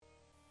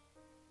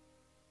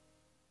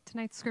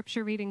Tonight's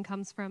scripture reading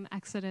comes from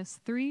Exodus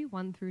 3,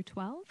 1 through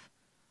 12.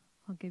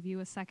 I'll give you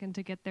a second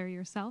to get there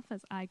yourself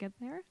as I get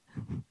there.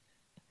 All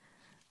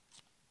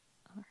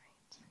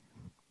right.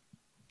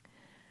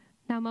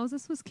 Now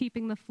Moses was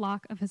keeping the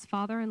flock of his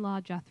father-in-law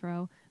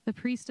Jethro, the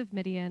priest of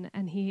Midian,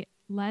 and he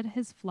led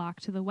his flock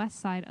to the west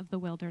side of the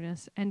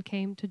wilderness and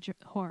came to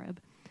Horeb,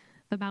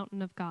 the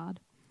mountain of God.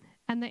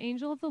 And the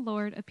angel of the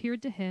Lord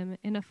appeared to him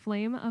in a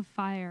flame of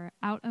fire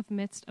out of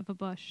midst of a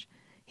bush.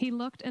 He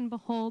looked, and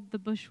behold, the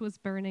bush was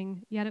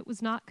burning, yet it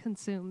was not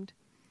consumed.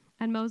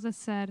 And Moses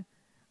said,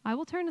 I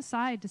will turn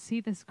aside to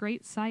see this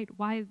great sight,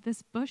 why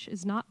this bush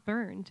is not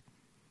burned.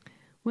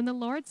 When the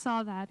Lord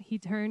saw that, he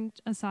turned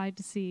aside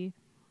to see.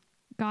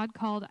 God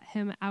called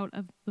him out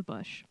of the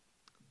bush,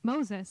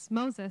 Moses,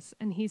 Moses,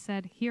 and he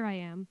said, Here I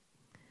am.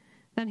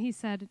 Then he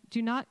said,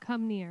 Do not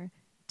come near.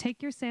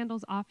 Take your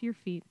sandals off your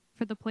feet,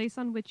 for the place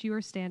on which you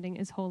are standing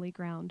is holy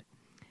ground.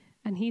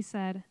 And he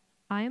said,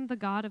 I am the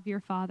God of your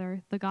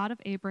father, the God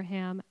of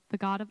Abraham, the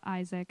God of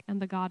Isaac,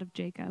 and the God of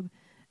Jacob.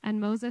 And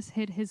Moses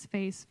hid his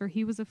face, for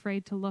he was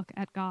afraid to look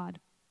at God.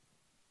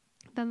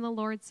 Then the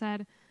Lord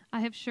said, I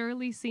have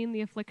surely seen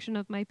the affliction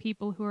of my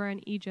people who are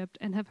in Egypt,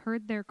 and have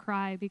heard their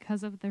cry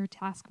because of their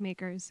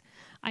taskmakers.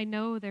 I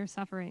know their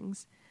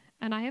sufferings.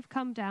 And I have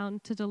come down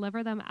to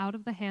deliver them out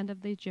of the hand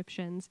of the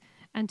Egyptians,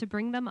 and to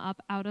bring them up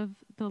out of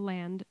the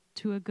land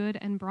to a good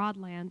and broad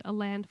land, a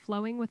land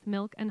flowing with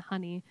milk and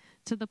honey,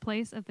 to the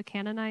place of the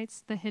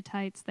Canaanites, the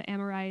Hittites, the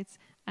Amorites,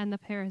 and the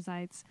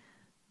Perizzites,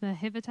 the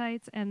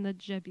Hivitites, and the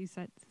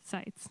Jebusites.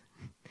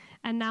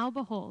 And now,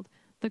 behold,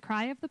 the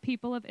cry of the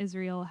people of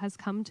Israel has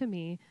come to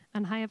me,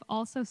 and I have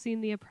also seen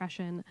the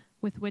oppression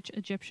with which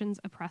Egyptians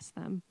oppress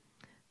them.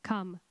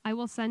 Come, I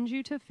will send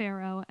you to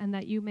Pharaoh, and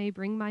that you may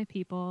bring my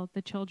people,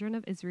 the children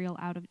of Israel,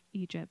 out of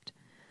Egypt.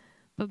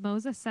 But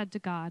Moses said to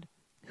God,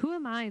 Who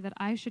am I that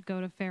I should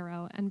go to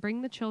Pharaoh and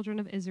bring the children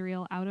of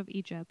Israel out of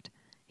Egypt?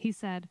 He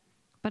said,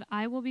 But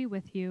I will be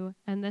with you,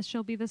 and this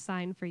shall be the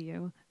sign for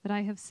you, that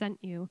I have sent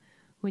you.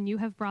 When you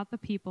have brought the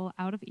people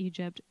out of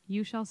Egypt,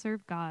 you shall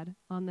serve God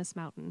on this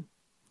mountain.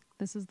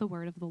 This is the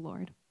word of the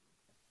Lord.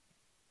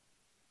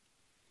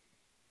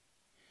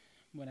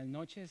 Buenas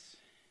noches.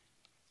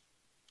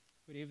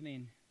 Good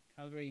evening,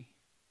 Calvary.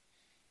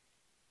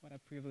 What a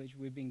privilege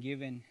we've been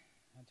given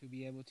to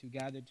be able to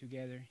gather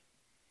together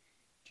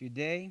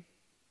today.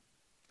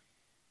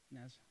 And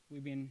as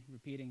we've been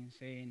repeating and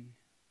saying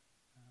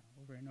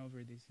over and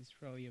over, this is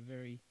probably a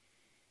very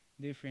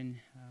different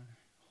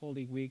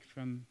Holy Week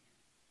from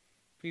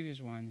previous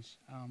ones.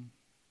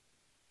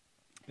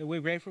 But we're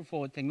grateful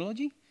for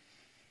technology,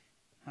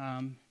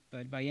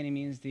 but by any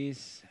means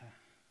this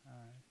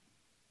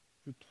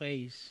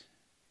replace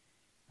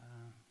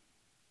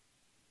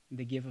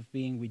the gift of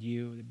being with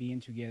you, the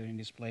being together in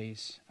this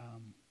place.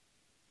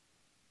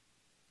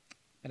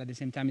 But at the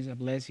same time, it's a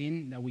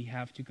blessing that we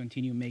have to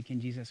continue making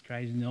Jesus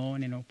Christ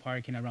known in our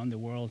park and around the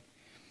world.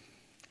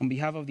 On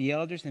behalf of the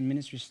elders and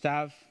ministry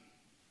staff,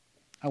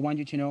 I want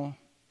you to know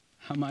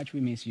how much we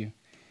miss you,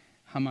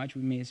 how much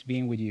we miss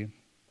being with you.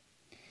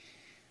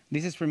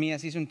 This is for me a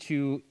season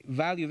to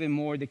value even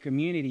more the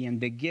community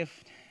and the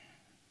gift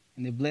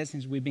and the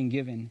blessings we've been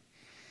given.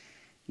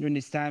 During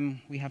this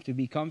time, we have to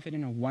be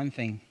confident of one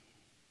thing: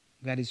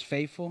 God is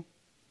faithful,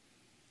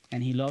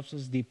 and He loves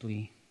us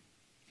deeply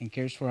and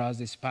cares for us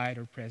despite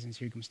our present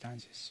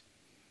circumstances.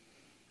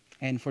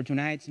 And for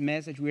tonight's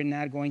message, we're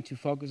not going to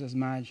focus as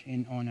much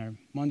on our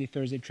Monday,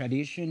 Thursday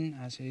tradition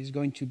as it is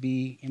going to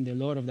be in the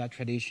Lord of that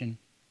tradition,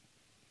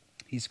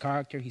 His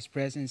character, His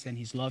presence, and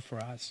His love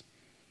for us.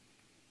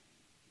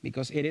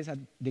 Because it is at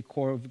the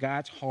core of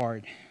God's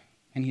heart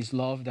and His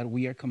love that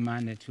we are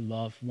commanded to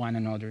love one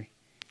another.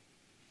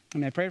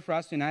 And my prayer for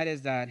us tonight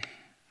is that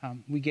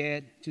we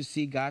get to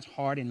see God's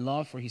heart and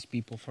love for His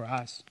people, for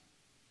us.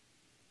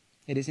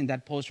 It is in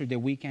that posture that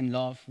we can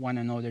love one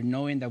another,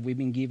 knowing that we've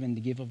been given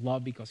the gift of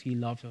love because He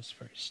loved us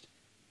first.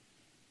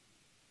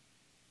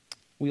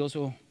 We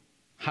also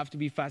have to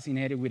be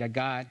fascinated with a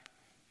God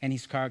and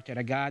His character,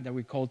 a God that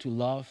we're called to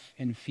love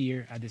and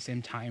fear at the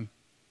same time.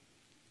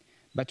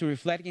 But to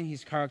reflect in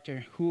His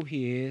character, who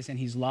He is and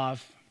His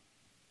love,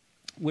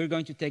 we're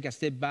going to take a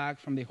step back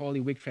from the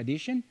Holy Week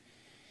tradition,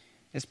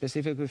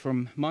 specifically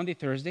from Monday,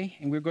 Thursday,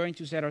 and we're going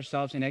to set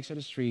ourselves in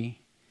Exodus 3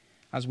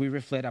 as we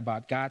reflect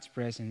about God's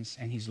presence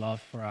and His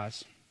love for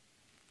us.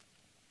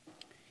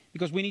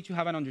 Because we need to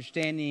have an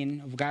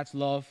understanding of God's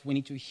love. We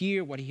need to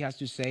hear what He has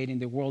to say in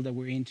the world that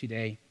we're in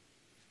today.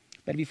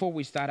 But before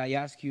we start, I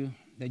ask you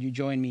that you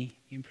join me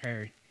in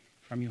prayer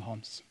from your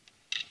homes.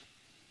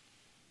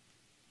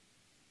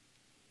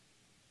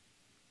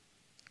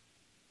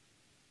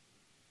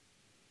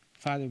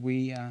 Father,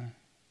 we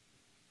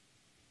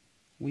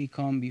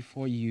come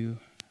before you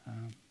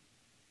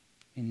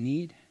in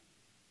need,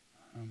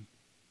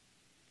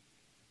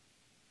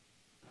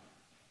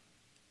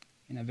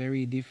 in a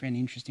very different,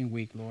 interesting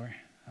week, Lord,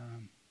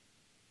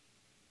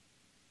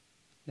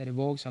 that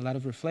evokes a lot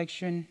of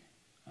reflection.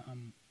 I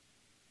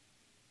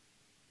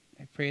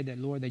pray that,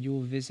 Lord, that you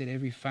will visit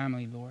every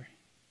family, Lord,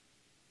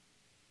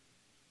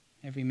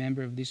 every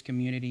member of this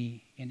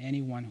community, and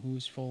anyone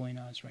who's following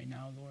us right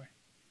now, Lord.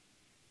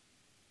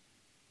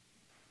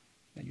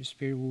 That your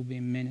Spirit will be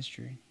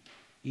ministering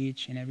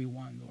each and every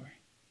one, Lord.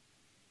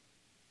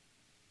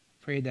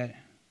 Pray that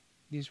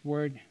this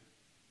word,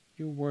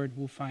 your word,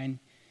 will find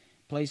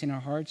place in our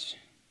hearts,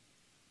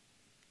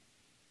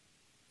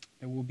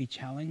 that will be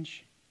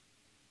challenged,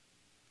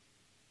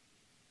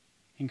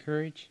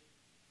 encouraged.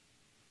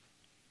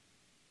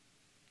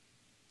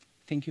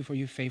 Thank you for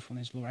your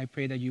faithfulness, Lord. I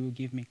pray that you will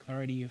give me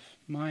clarity of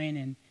mind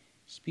and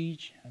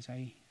speech as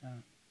I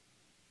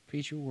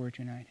preach your word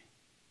tonight.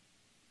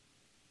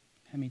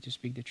 Help me to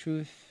speak the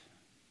truth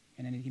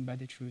and anything but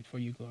the truth for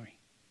your glory.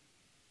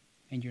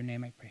 In your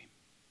name I pray.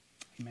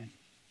 Amen.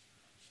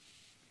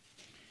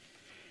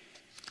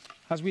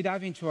 As we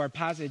dive into our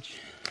passage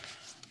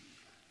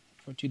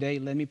for today,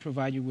 let me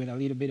provide you with a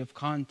little bit of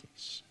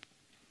context.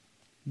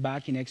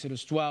 Back in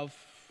Exodus 12,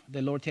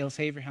 the Lord tells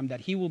Abraham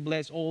that he will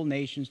bless all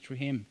nations through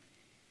him.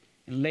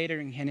 And later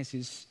in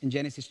Genesis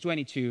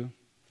 22,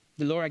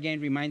 the Lord again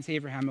reminds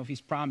Abraham of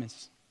his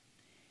promise.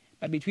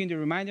 But between the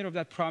reminder of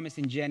that promise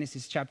in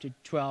Genesis chapter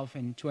 12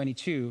 and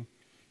 22,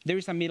 there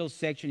is a middle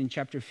section in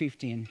chapter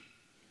 15.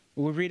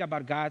 We read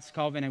about God's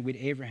covenant with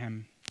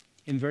Abraham.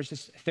 In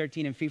verses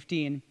 13 and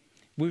 15,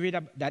 we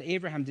read that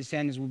Abraham's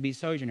descendants will be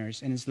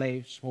sojourners and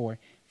slaves for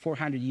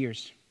 400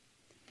 years.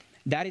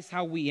 That is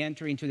how we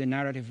enter into the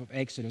narrative of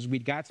Exodus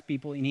with God's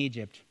people in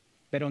Egypt,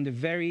 but under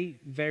very,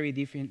 very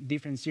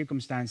different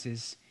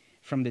circumstances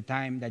from the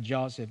time that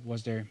Joseph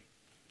was there.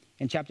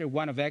 In chapter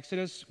 1 of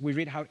Exodus, we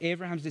read how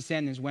Abraham's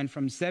descendants went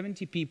from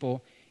 70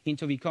 people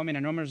into becoming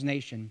a numerous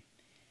nation.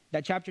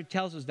 That chapter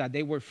tells us that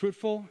they were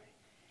fruitful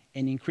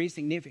and increased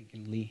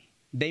significantly.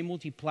 They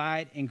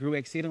multiplied and grew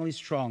exceedingly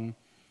strong,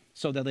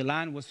 so that the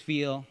land was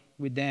filled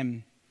with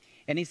them.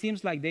 And it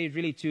seems like they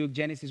really took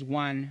Genesis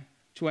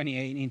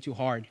 1:28 into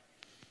heart.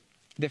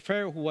 The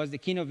Pharaoh, who was the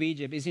king of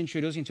Egypt, is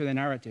introduced into the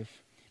narrative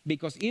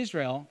because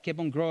Israel kept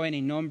on growing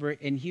in number,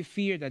 and he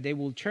feared that they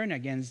will turn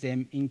against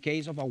them in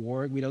case of a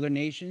war with other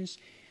nations,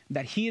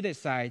 that he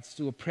decides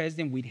to oppress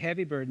them with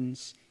heavy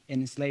burdens and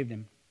enslave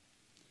them.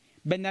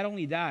 But not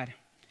only that,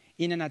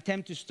 in an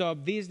attempt to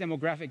stop this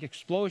demographic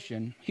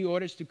explosion, he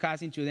orders to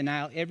cast into the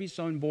Nile every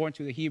son born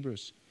to the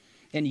Hebrews.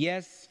 And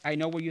yes, I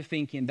know what you're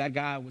thinking. That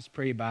guy was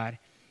pretty bad.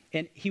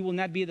 And he will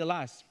not be the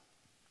last.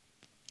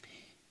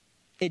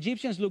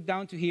 Egyptians looked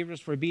down to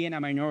Hebrews for being a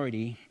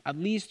minority, at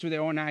least to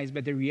their own eyes,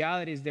 but the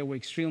reality is they were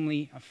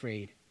extremely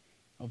afraid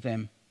of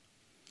them.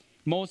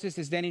 Moses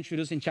is then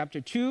introduced in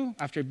chapter 2.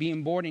 After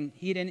being born and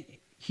hidden,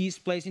 he's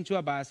placed into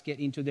a basket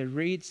into the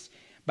reeds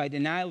by the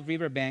Nile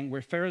River bank,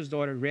 where Pharaoh's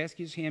daughter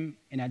rescues him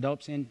and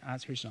adopts him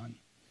as her son.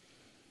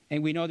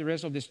 And we know the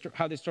rest of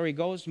how the story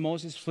goes.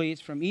 Moses flees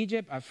from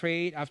Egypt,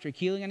 afraid, after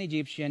killing an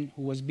Egyptian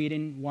who was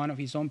beating one of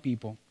his own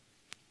people.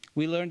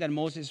 We learn that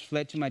Moses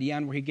fled to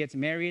Midian, where he gets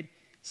married,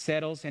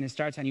 settles, and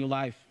starts a new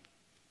life.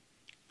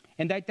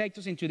 And that takes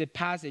us into the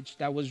passage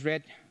that was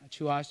read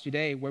to us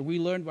today, where we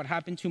learned what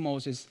happened to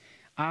Moses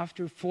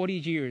after 40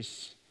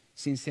 years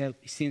since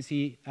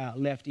he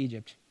left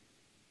Egypt,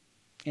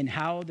 and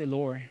how the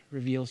Lord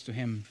reveals to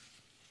him.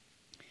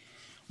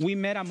 We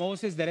met a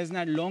Moses that is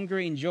not longer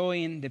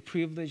enjoying the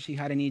privilege he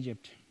had in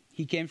Egypt.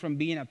 He came from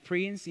being a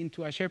prince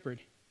into a shepherd,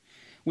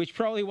 which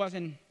probably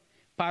wasn't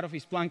part of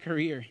his planned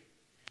career.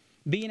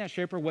 Being a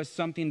shepherd was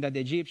something that the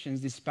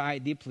Egyptians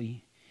despised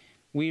deeply.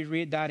 We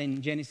read that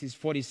in Genesis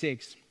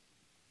 46.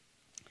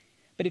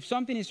 But if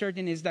something is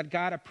certain, is that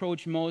God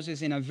approached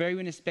Moses in a very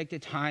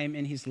unexpected time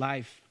in his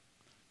life,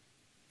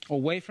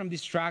 away from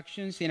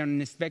distractions, in an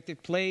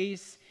unexpected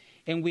place,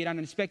 and with an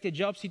unexpected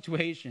job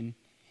situation.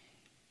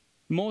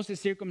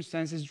 Moses'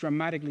 circumstances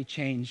dramatically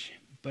changed,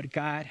 but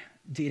God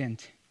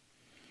didn't.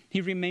 He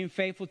remained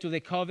faithful to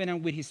the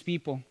covenant with his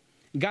people.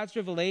 God's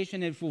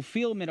revelation and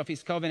fulfillment of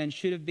his covenant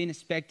should have been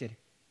expected.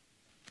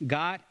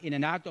 God, in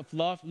an act of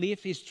love,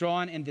 lifts his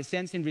throne and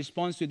descends in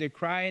response to the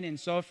crying and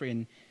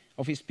suffering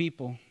of his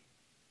people.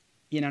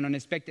 In an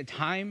unexpected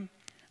time,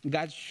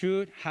 God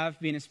should have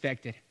been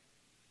expected.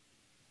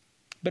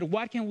 But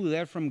what can we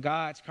learn from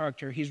God's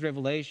character, his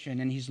revelation,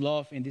 and his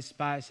love in this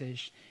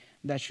passage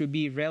that should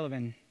be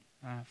relevant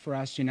for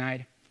us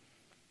tonight?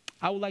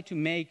 I would like to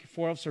make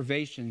 4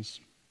 observations.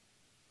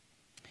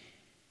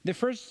 The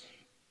first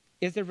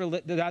is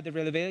that the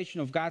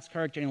revelation of God's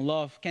character and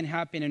love can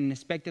happen in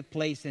unexpected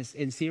places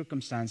and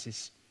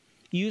circumstances,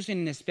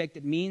 using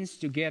unexpected means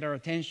to get our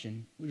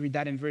attention. We read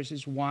that in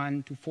verses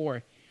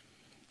 1-4.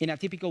 In a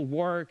typical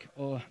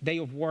day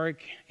of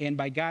work, and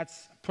by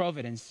God's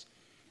providence,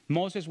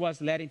 Moses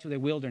was led into the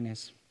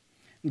wilderness.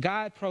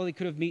 God probably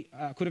could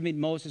have met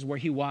Moses where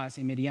he was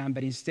in Midian,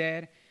 but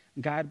instead,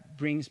 God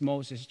brings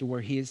Moses to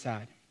where he is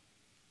at.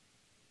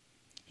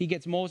 He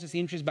gets Moses'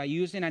 interest by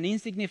using an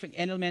insignificant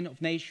element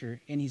of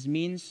nature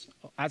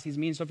as his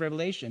means of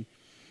revelation.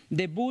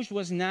 The bush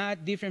was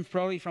not different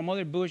probably from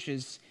other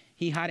bushes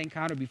he had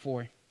encountered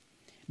before.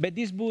 But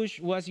this bush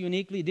was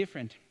uniquely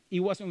different. It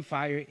was on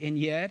fire, and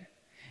yet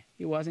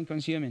it wasn't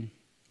consuming.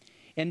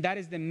 And that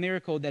is the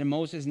miracle that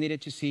Moses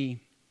needed to see.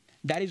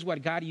 That is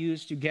what God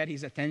used to get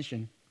his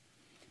attention.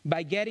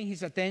 By getting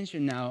his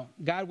attention now,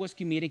 God was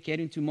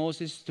communicating to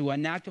Moses through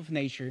an act of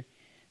nature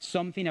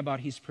something about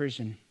his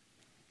person.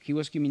 He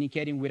was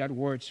communicating without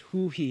words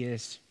who he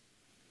is,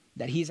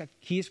 that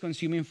he is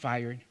consuming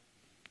fire,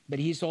 but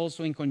he's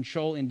also in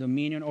control and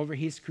dominion over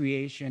his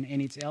creation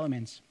and its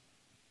elements.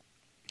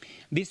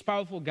 This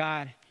powerful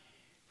God,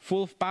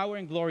 full of power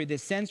and glory,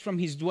 descends from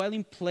his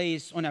dwelling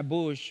place on a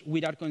bush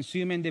without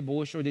consuming the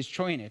bush or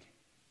destroying it.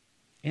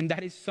 And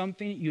that is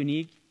something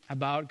unique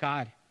about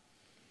God,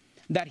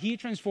 that he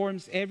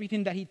transforms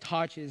everything that he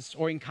touches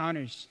or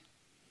encounters,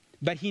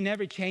 but he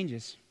never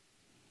changes.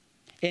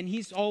 And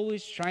he's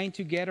always trying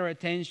to get our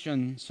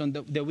attention so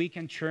that we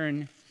can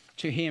turn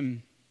to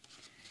him.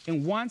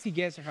 And once he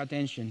gets our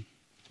attention,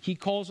 he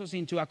calls us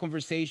into a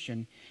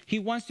conversation. He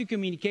wants to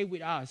communicate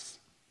with us.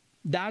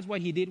 That's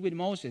what he did with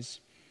Moses.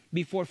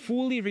 Before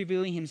fully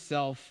revealing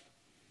himself,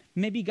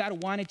 maybe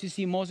God wanted to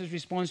see Moses'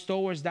 response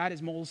towards that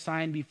small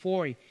sign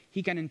before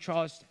he can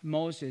entrust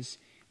Moses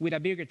with a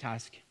bigger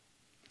task.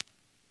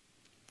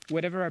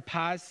 Whatever our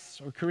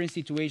past or current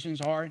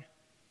situations are,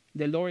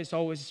 the Lord is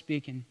always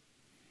speaking,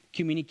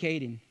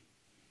 communicating.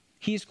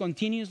 He is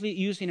continuously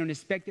using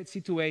unexpected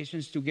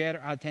situations to get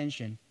our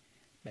attention.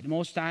 But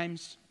most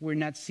times, we're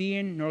not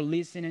seeing nor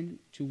listening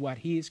to what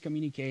he is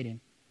communicating.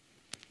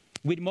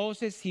 With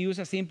Moses, he used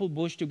a simple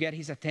bush to get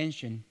his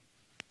attention.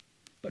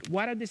 But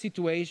what are the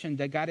situations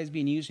that God has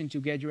been using to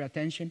get your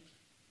attention?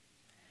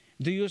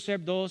 Do you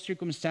accept those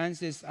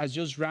circumstances as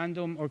just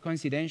random or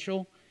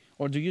coincidental?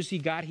 Or do you see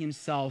God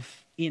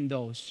himself in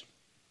those?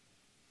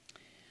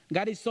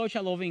 God is such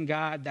a loving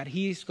God that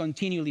he is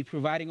continually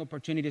providing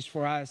opportunities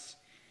for us,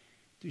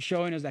 to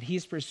showing us that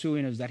he's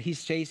pursuing us, that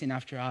he's chasing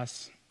after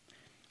us.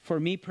 For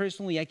me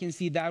personally, I can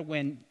see that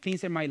when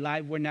things in my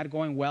life were not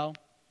going well,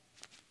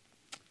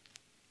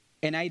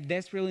 and I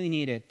desperately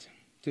needed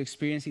to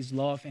experience his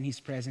love and his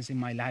presence in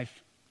my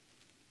life.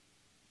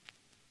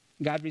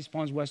 God's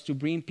response was to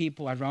bring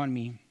people around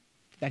me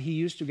that he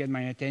used to get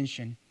my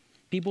attention,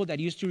 people that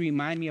used to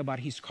remind me about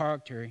his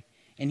character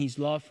and his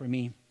love for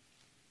me.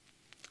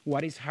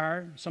 What is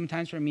hard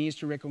sometimes for me is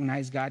to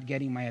recognize God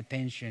getting my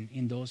attention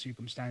in those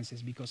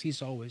circumstances, because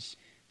he's always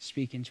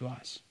speaking to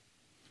us.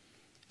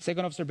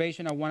 Second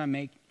observation I want to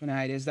make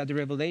tonight is that the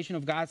revelation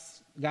of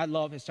God's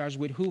love starts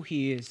with who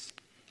he is,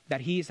 that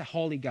he is a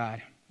holy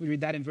God. We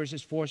read that in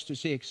verses 4 to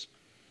 6.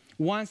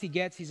 Once he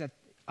gets his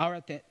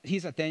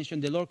attention,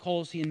 the Lord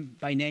calls him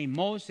by name,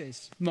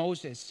 Moses,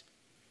 Moses.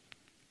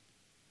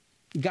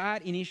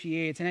 God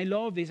initiates, and I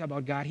love this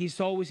about God.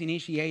 He's always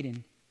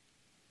initiating.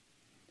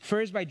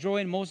 First by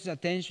drawing Moses'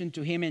 attention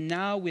to him, and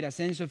now with a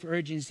sense of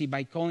urgency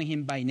by calling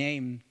him by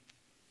name.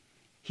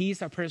 He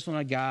is a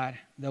personal God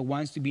that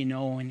wants to be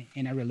known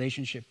in a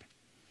relationship.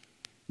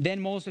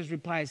 Then Moses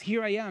replies,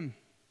 "Here I am."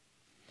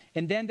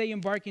 And then they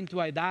embark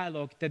into a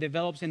dialogue that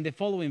develops in the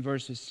following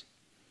verses.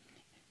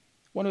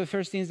 One of the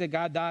first things that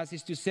God does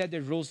is to set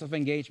the rules of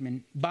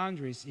engagement,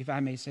 boundaries, if I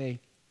may say,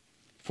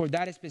 for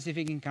that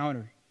specific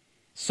encounter,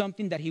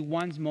 something that he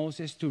wants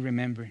Moses to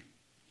remember.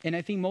 And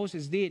I think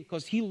Moses did,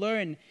 because he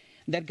learned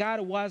that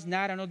God was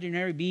not an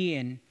ordinary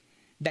being,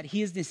 that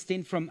he is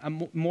distinct from a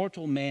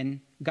mortal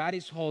man. God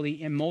is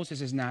holy and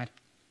Moses is not.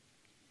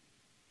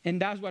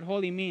 And that's what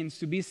holy means,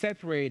 to be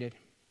separated.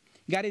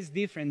 God is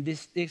different,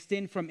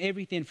 distinct from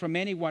everything, from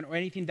anyone or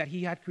anything that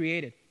he had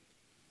created.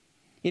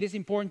 It is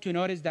important to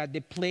notice that the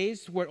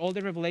place where all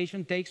the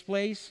revelation takes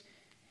place,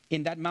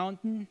 in that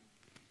mountain,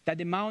 that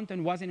the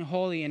mountain wasn't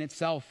holy in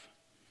itself.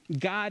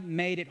 God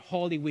made it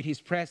holy with his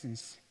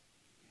presence.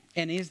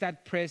 And it's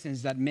that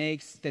presence that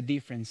makes the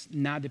difference,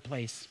 not the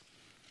place.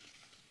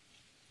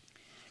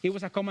 It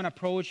was a common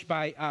approach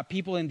by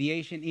people in the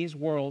ancient East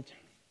world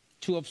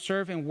to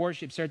observe and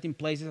worship certain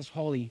places as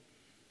holy.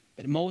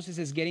 But Moses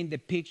is getting the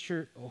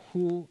picture of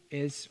who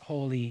is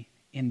holy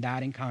in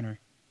that encounter.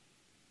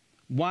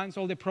 Once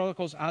all the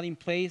protocols are in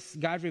place,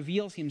 God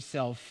reveals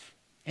himself.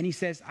 And he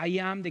says, "I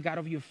am the God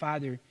of your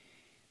father,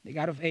 the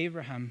God of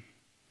Abraham,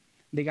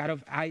 the God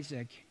of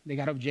Isaac, the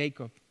God of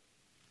Jacob."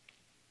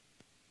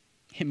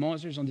 And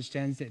Moses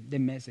understands the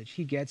message.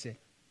 He gets it.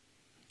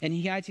 And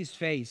he hides his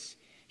face.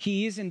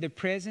 He is in the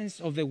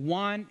presence of the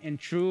one and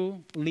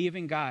true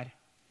living God.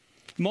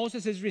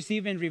 Moses is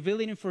receiving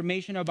revealing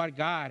information about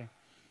God.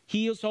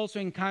 He is also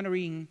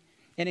encountering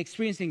and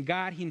experiencing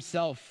God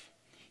himself.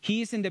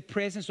 He is in the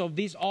presence of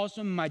this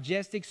awesome,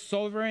 majestic,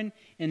 sovereign,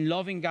 and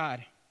loving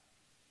God.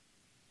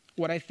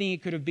 What I think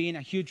it could have been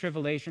a huge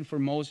revelation for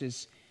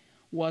Moses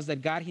was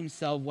that God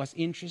himself was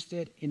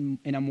interested in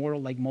a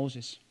mortal like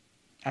Moses.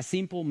 A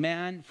simple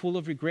man full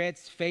of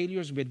regrets,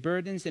 failures, with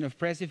burdens and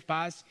oppressive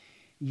past,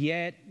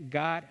 yet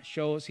God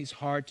shows his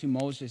heart to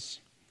Moses,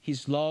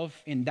 his love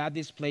in that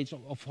display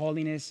of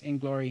holiness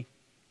and glory.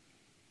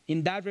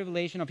 In that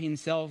revelation of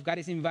himself, God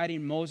is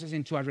inviting Moses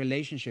into a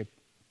relationship.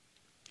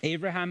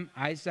 Abraham,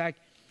 Isaac,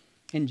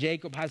 and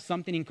Jacob had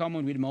something in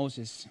common with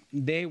Moses.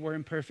 They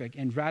weren't perfect,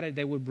 and rather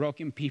they were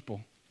broken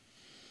people.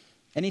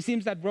 And it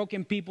seems that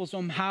broken people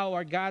somehow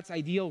are God's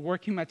ideal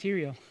working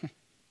material.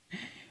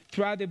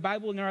 Throughout the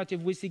Bible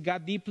narrative, we see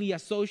God deeply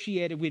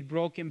associated with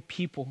broken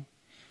people.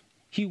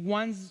 He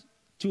wants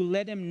to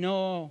let them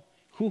know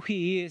who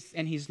he is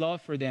and his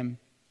love for them.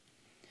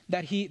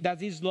 That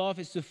his love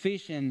is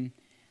sufficient,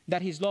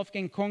 that his love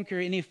can conquer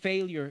any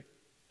failure,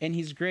 and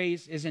his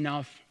grace is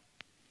enough.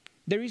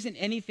 There isn't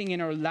anything in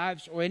our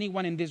lives or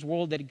anyone in this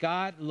world that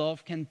God's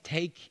love can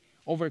take,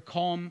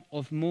 overcome,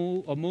 or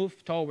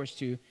move towards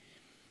to.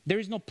 There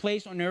is no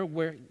place on earth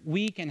where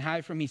we can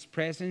hide from his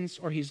presence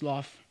or his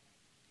love.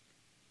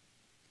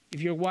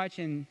 If you're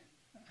watching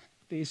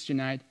this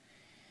tonight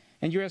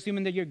and you're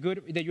assuming that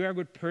you're a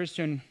good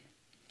person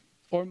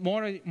or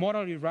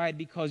morally right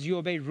because you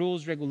obey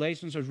rules,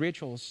 regulations, or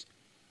rituals,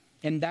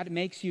 and that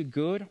makes you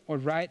good or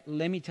right,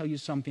 let me tell you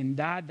something.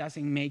 That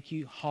doesn't make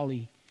you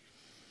holy.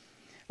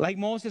 Like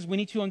Moses, we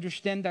need to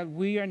understand that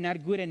we are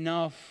not good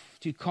enough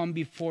to come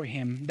before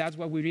him. That's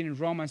what we read in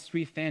Romans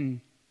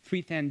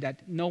 3:10,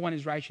 that no one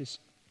is righteous.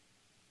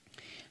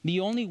 The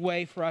only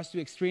way for us to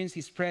experience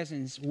his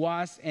presence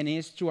was and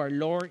is through our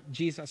Lord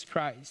Jesus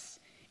Christ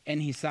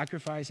and his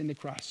sacrifice in the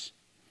cross.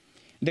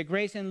 The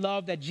grace and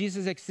love that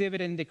Jesus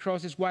exhibited in the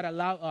cross is what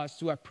allowed us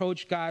to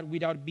approach God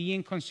without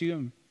being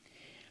consumed.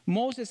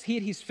 Moses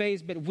hid his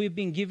face, but we've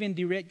been given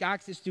direct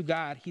access to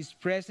God. His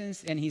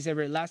presence and his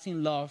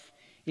everlasting love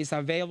is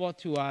available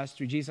to us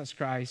through Jesus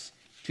Christ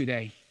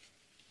today.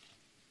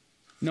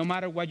 No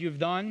matter what you've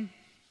done,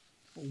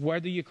 where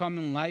do you come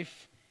in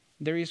life,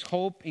 there is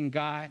hope in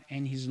God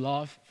and his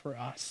love for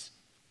us.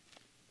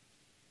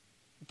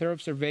 The third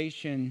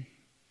observation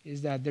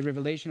is that the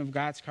revelation of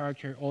God's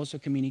character also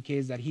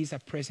communicates that he's a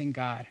present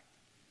God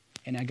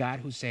and a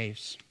God who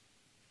saves.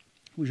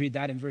 We read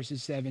that in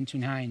verses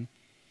 7-9.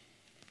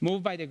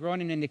 Moved by the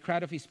groaning and the cry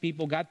of his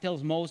people, God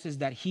tells Moses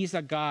that he's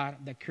a God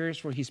that cares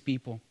for his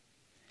people.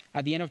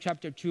 At the end of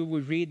chapter 2,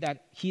 we read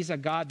that he's a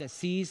God that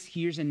sees,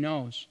 hears, and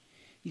knows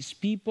his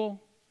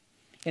people,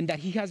 and that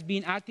he has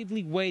been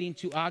actively waiting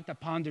to act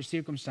upon their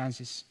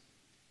circumstances,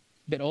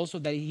 but also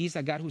that he's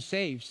a God who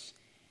saves,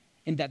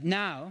 and that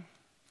now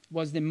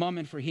was the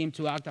moment for him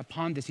to act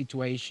upon the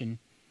situation,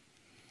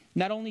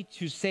 not only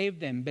to save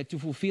them, but to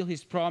fulfill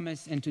his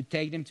promise and to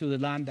take them to the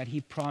land that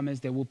he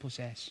promised they will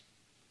possess.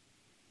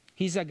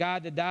 He's a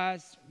God that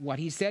does what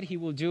he said he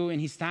will do in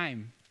his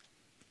time.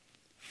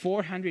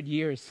 400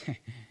 years.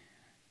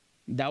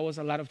 That was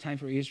a lot of time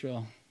for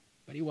Israel,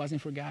 but it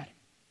wasn't for God.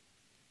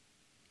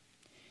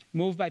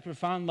 Moved by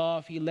profound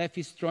love, he left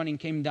his throne and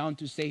came down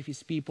to save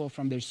his people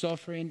from their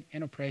suffering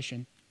and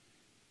oppression.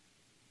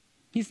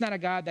 He's not a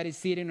God that is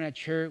sitting in a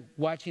chair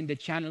watching the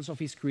channels of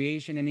his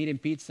creation and eating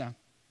pizza.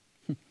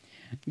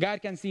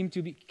 God can seem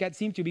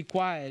to be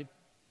quiet,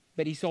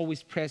 but he's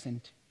always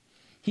present.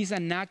 He's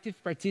an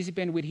active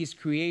participant with his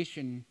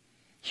creation.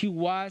 He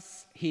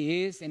was,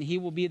 he is, and he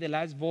will be the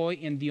last boy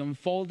in the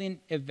unfolding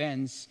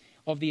events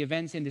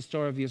in the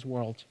story of this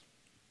world.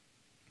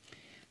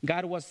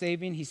 God was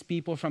saving his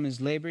people from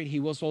slavery. He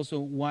was also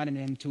wanting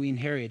them to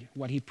inherit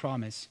what he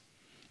promised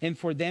and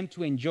for them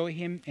to enjoy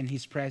him and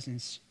his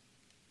presence,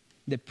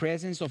 the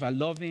presence of a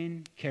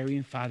loving,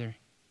 caring Father.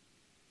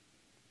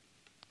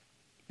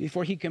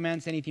 Before he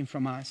commands anything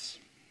from us,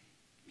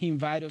 he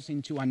invites us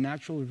into a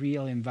natural,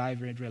 real, and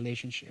vibrant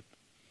relationship.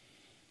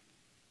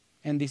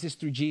 And this is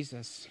through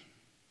Jesus,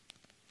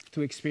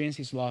 to experience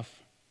his love.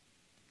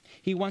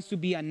 He wants to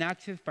be an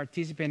active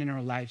participant in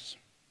our lives.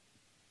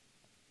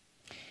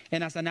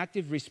 And as an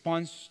active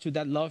response to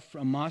that love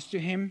from us to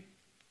him,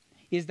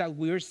 is that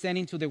we're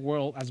sending to the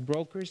world as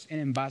brokers and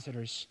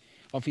ambassadors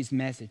of his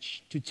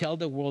message to tell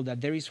the world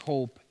that there is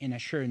hope and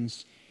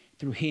assurance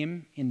through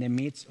him in the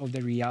midst of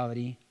the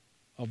reality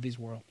of this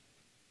world.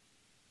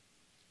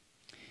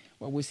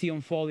 What we see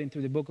unfolding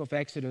through the book of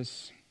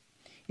Exodus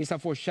is a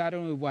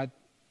foreshadowing of what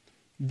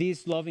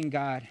this loving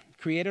God,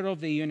 creator of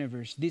the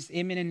universe, this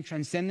immanent,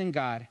 transcendent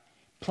God,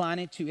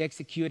 planned to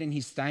execute in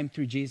his time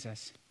through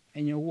Jesus.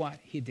 And you know what?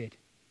 He did.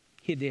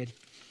 He did.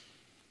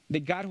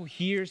 The God who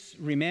hears,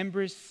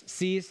 remembers,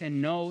 sees,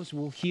 and knows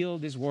will heal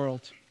this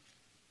world.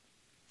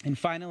 And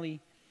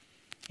finally,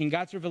 in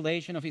God's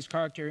revelation of his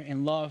character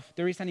and love,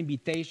 there is an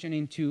invitation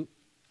into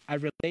a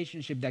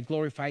relationship that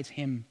glorifies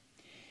him.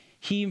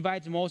 He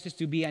invites Moses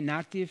to be an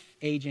active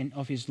agent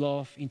of his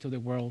love into the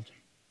world.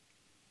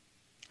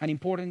 An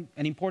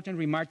important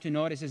remark to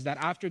notice is that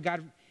after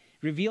God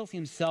reveals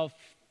himself,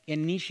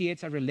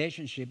 initiates a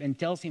relationship, and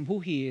tells him who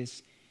he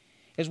is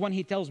when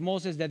he tells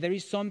Moses that there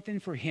is something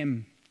for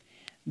him,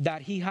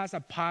 that he has a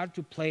part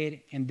to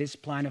play in this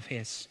plan of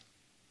his.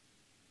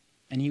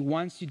 And he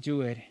wants to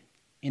do it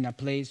in a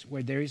place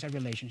where there is a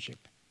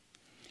relationship.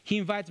 He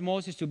invites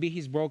Moses to be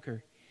his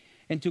broker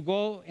and to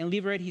go and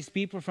liberate his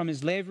people from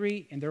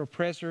slavery and their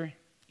oppressor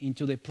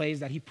into the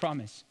place that he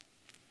promised.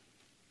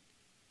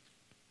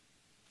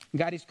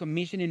 God is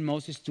commissioning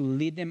Moses to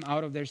lead them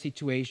out of their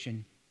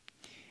situation.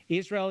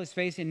 Israel is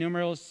facing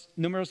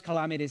numerous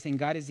calamities, and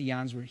God is the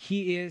answer.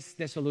 He is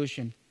the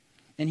solution.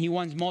 And he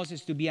wants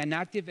Moses to be an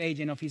active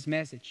agent of his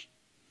message.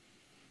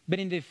 But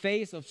in the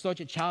face of such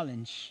a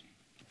challenge,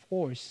 of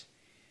course,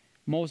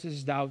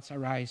 Moses' doubts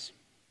arise.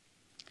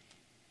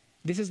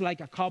 This is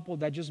like a couple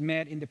that just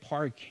met in the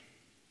park.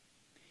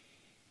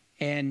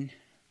 And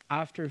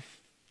after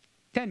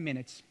 10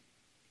 minutes,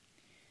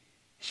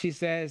 she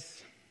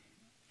says,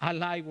 I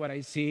like what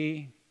I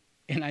see,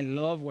 and I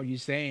love what you're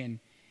saying,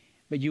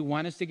 but you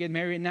want us to get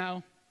married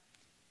now?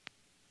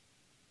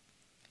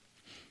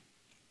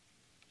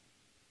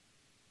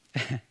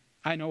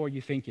 I know what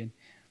you're thinking,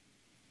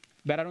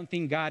 but I don't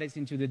think God is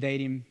into the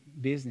dating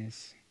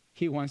business.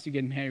 He wants to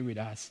get married with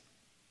us.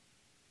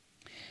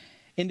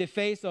 In the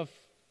face of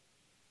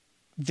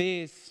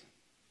this,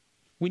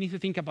 we need to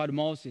think about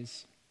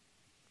Moses.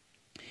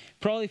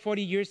 Probably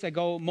 40 years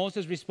ago,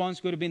 Moses' response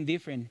could have been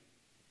different.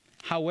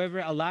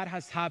 However, a lot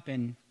has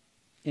happened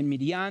in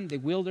Midian, the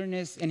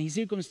wilderness, and his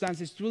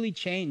circumstances truly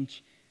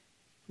changed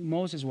who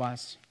Moses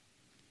was.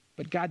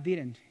 But God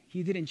didn't.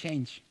 He didn't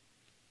change.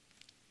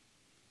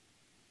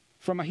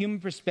 From a human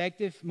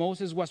perspective,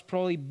 Moses was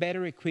probably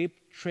better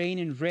equipped,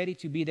 trained, and ready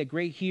to be the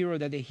great hero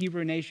that the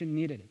Hebrew nation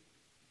needed.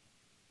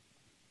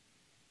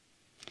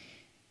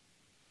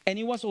 And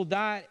it was all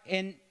that,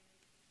 and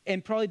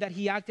probably that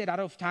he acted out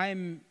of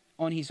time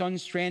on his own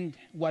strength,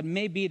 what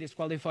maybe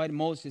disqualified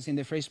Moses in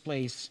the first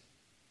place.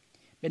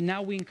 But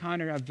now we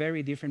encounter a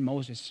very different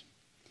Moses.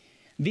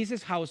 This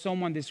is how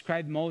someone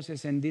described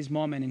Moses in this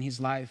moment in his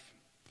life.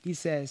 He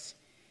says,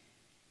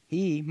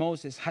 he,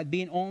 Moses, had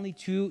been only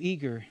too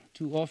eager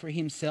to offer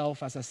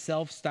himself as a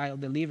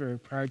self-styled deliverer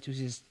prior to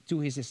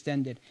his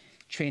extended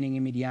training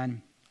in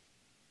Midian.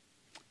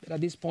 But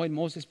at this point,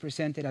 Moses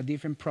presented a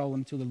different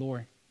problem to the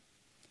Lord.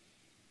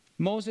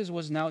 Moses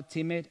was now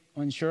timid,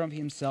 unsure of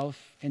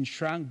himself, and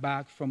shrank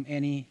back from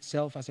any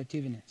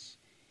self-assertiveness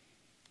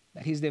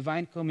that his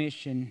divine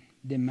commission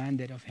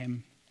demanded of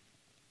him.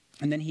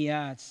 And then he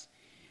adds,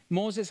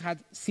 Moses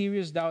had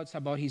serious doubts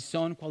about his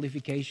own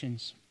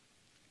qualifications.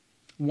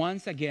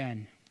 Once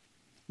again,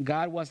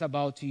 God was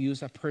about to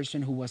use a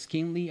person who was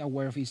keenly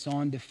aware of his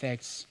own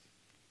defects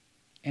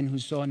and who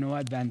saw no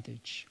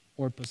advantage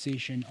or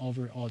position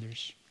over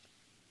others.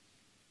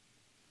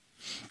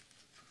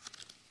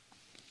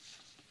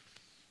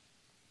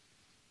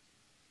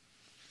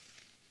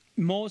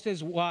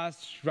 Moses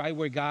was right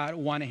where God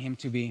wanted him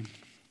to be.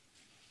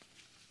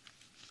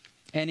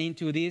 And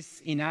into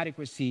this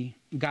inadequacy,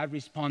 God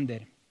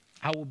responded,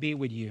 I will be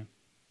with you.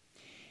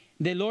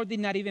 The Lord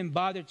did not even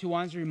bother to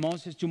answer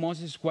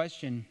Moses'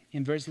 question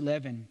in verse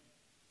 11,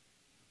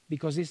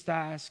 because this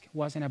task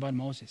wasn't about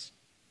Moses.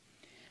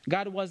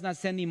 God was not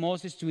sending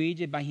Moses to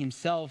Egypt by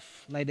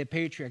himself like the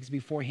patriarchs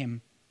before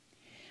him.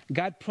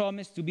 God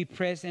promised to be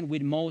present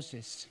with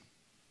Moses.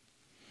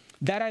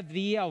 That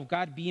idea of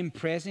God being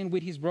present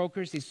with his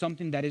brokers is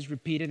something that is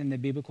repeated in the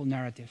biblical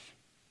narrative.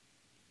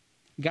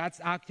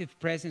 God's active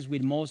presence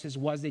with Moses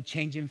was the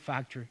changing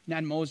factor,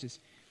 not Moses.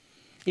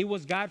 It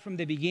was God from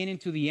the beginning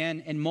to the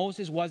end, and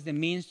Moses was the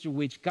means through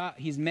which God,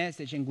 his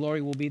message and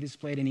glory will be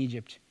displayed in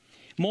Egypt.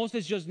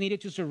 Moses just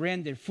needed to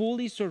surrender,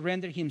 fully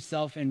surrender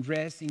himself and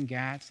rest in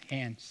God's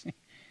hands.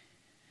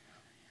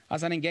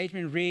 As an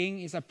engagement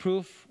ring is a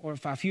proof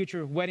of a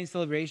future wedding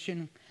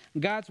celebration,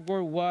 God's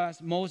word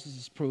was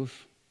Moses'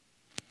 proof.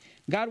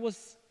 God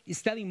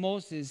is telling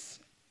Moses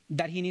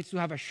that he needs to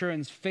have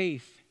assurance,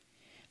 faith,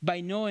 by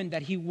knowing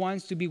that he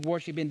wants to be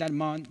worshipped in that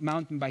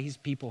mountain by his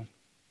people.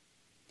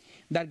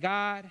 That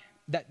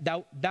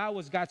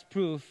was God's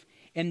proof,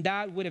 and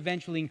that would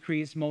eventually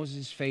increase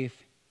Moses' faith.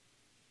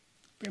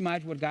 Pretty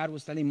much what God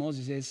was telling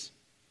Moses is,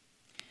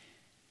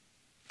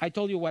 I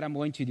told you what I'm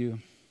going to do.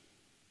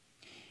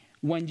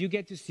 When you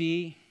get to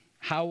see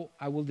how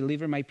I will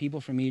deliver my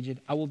people from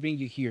Egypt, I will bring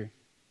you here.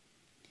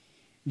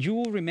 You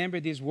will remember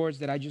these words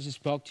that I just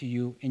spoke to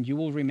you, and you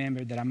will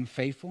remember that I'm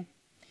faithful,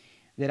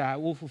 that I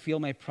will fulfill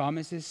my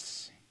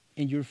promises,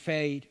 and your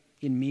faith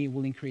in me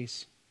will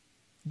increase.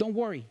 Don't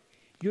worry.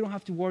 You don't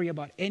have to worry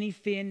about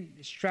anything,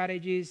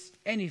 strategies,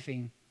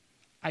 anything.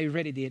 I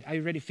already did. I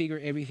already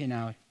figured everything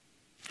out.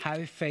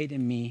 Have faith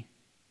in me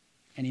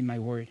and in my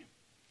word.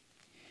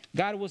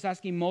 God was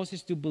asking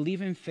Moses to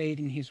believe in faith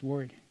in his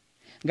word.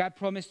 God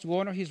promised to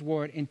honor his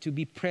word and to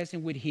be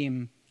present with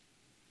him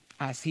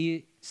as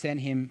he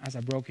sent him as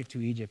a broker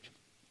to Egypt.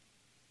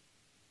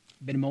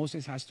 But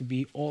Moses has to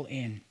be all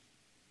in.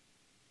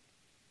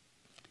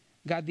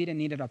 God didn't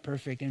need a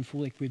perfect and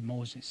fully equipped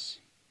Moses.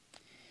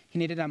 He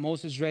needed a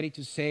Moses ready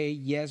to say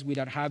yes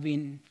without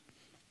having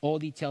all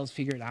details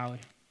figured out.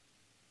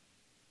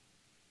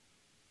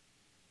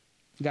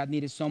 God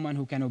needed someone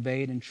who can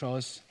obey and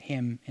trust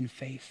him in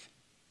faith.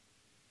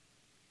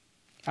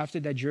 After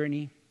that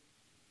journey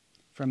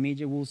from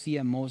Egypt, we'll see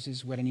a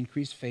Moses with an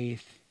increased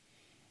faith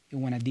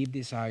and with a deep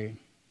desire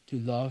to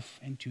love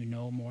and to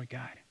know more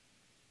God.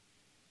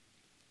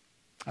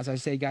 As I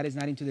say, God is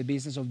not into the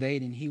business of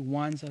dating. He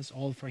wants us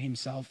all for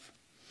himself.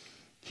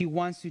 He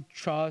wants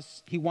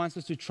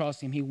us to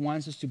trust him. He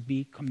wants us to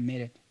be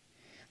committed.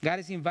 God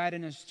is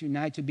inviting us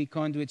tonight to be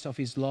conduits of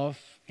his love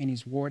and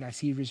his word as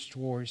he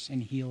restores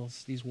and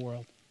heals this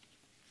world.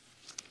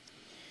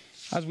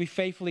 As we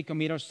faithfully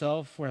commit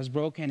ourselves, for as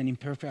broken and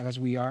imperfect as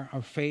we are,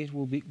 our faith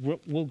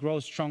will grow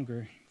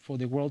stronger for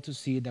the world to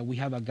see that we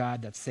have a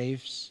God that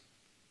saves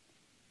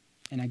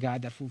and a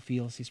God that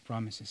fulfills his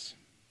promises.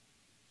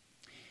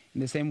 In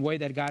the same way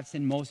that God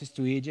sent Moses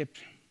to Egypt,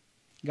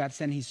 God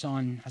sent his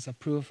son as a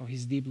proof of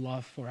his deep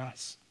love for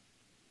us.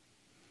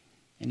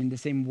 And in the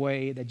same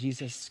way that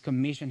Jesus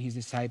commissioned his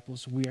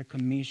disciples, we are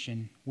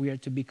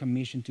to be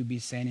commissioned to be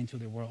sent into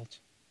the world.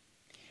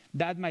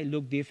 That might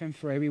look different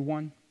for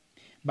everyone,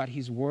 but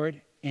his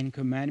word and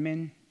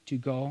commandment to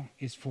go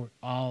is for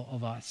all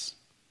of us.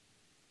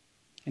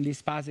 In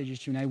these passages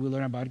tonight, we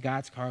learn about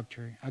God's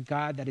character, a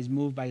God that is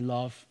moved by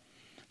love,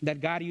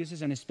 that God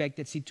uses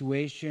unexpected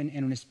situation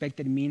and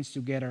unexpected means to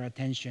get our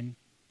attention,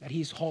 that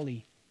he's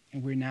holy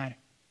and we're not,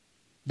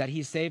 that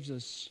he saves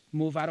us,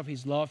 move out of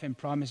his love and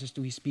promises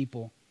to his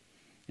people,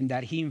 and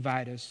that he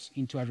invites us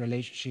into a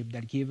relationship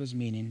that gives us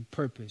meaning,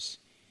 purpose,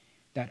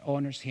 that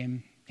honors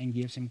him and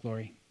gives him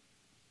glory.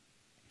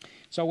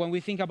 So when we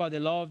think about the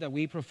love that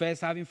we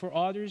profess having for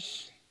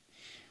others,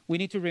 we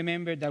need to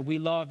remember that we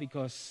love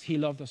because he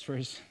loved us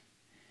first.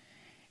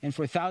 And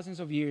for thousands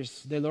of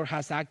years, the Lord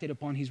has acted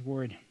upon his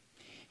word.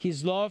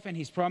 His love and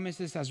his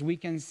promises, as we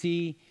can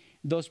see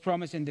those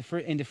promises in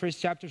the first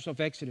chapters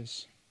of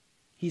Exodus.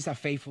 He's a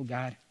faithful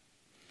God.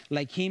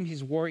 Like him,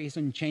 his word is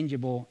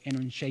unchangeable and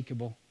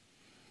unshakable.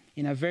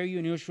 In a very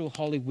unusual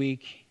Holy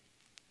Week,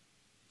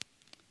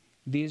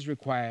 this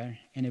requires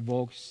and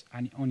evokes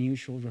an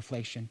unusual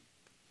reflection.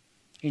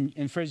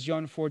 In 1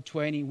 John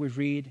 4:20, we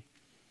read,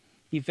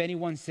 "If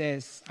anyone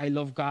says, 'I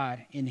love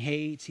God,' and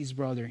hates his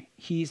brother,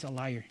 he is a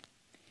liar.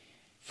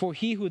 For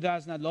he who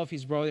does not love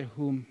his brother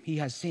whom he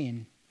has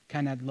seen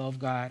cannot love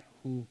God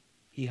who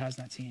he has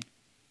not seen."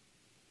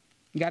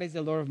 God is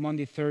the Lord of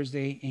Monday,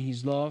 Thursday, and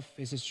his love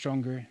is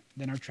stronger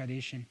than our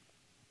tradition.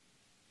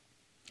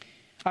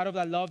 Out of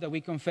that love that we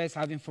confess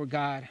having for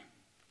God,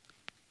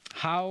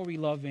 how are we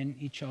loving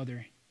each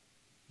other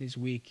this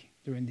week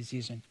during this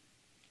season?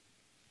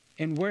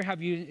 And where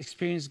have you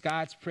experienced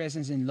God's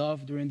presence and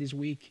love during this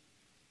week?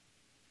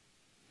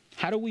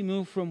 How do we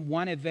move from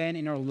one event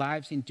in our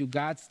lives into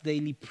God's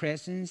daily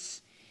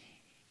presence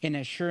and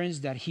assurance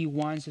that he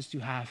wants us to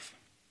have?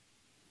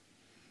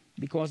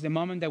 Because the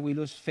moment that we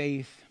lose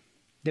faith,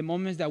 the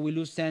moments that we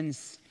lose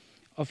sense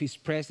of his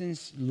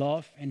presence,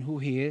 love, and who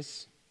he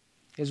is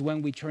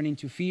when we turn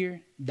into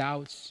fear,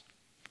 doubts,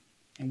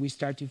 and we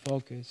start to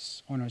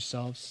focus on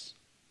ourselves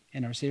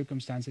and our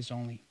circumstances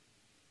only.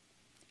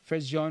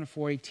 1 John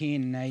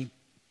 4:18, and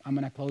I'm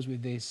going to close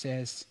with this,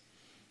 says,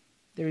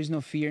 "There is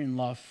no fear in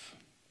love,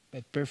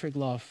 but perfect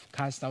love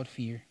casts out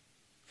fear.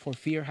 For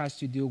fear has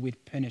to do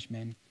with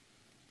punishment,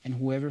 and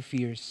whoever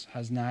fears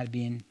has not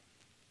been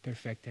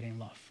perfected in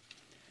love."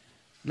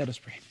 Let us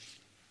pray.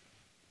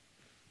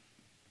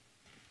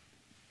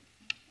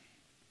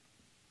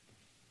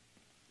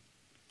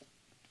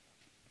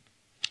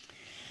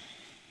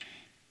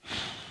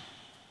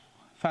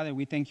 Father,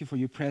 we thank you for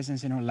your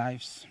presence in our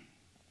lives.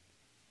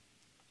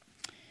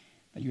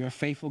 That you are a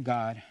faithful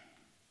God,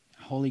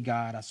 a holy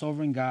God, a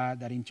sovereign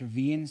God that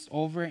intervenes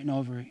over and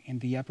over in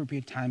the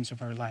appropriate times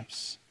of our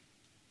lives.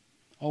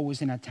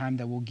 Always in a time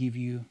that will give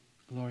you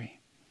glory.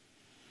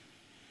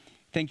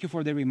 Thank you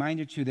for the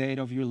reminder today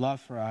of your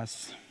love for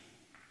us.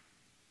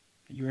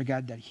 That you are a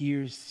God that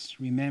hears,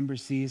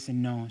 remembers, sees,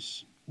 and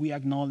knows. We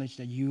acknowledge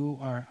that you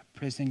are a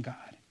present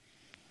God.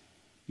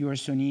 You are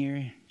so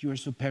near, you are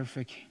so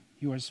perfect,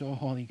 you are so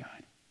holy,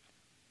 God.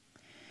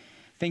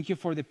 Thank you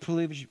for the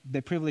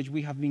privilege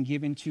we have been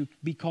given to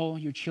be called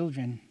your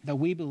children, that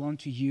we belong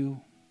to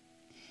you.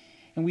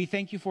 And we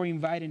thank you for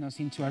inviting us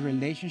into a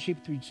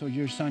relationship through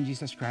your Son,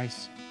 Jesus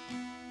Christ,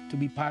 to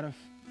be part of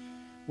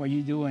what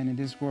you're doing in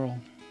this world.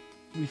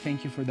 We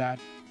thank you for that.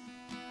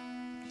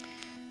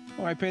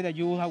 Lord, I pray that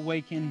you will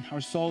awaken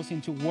our souls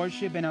into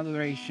worship and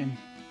adoration,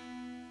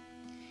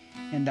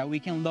 and that we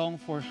can long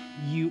for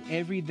you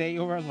every day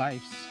of our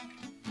lives.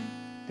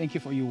 Thank you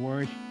for your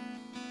word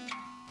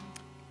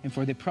and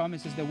for the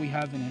promises that we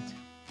have in it,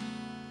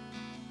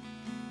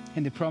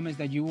 and the promise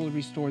that you will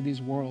restore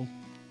this world.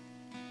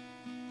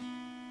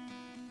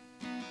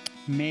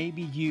 May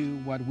be you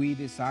what we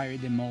desire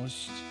the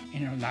most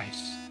in our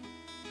lives.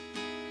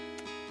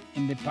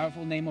 In the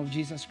powerful name of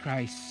Jesus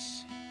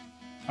Christ,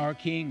 our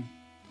King,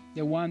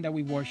 the one that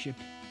we worship,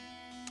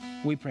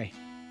 we pray.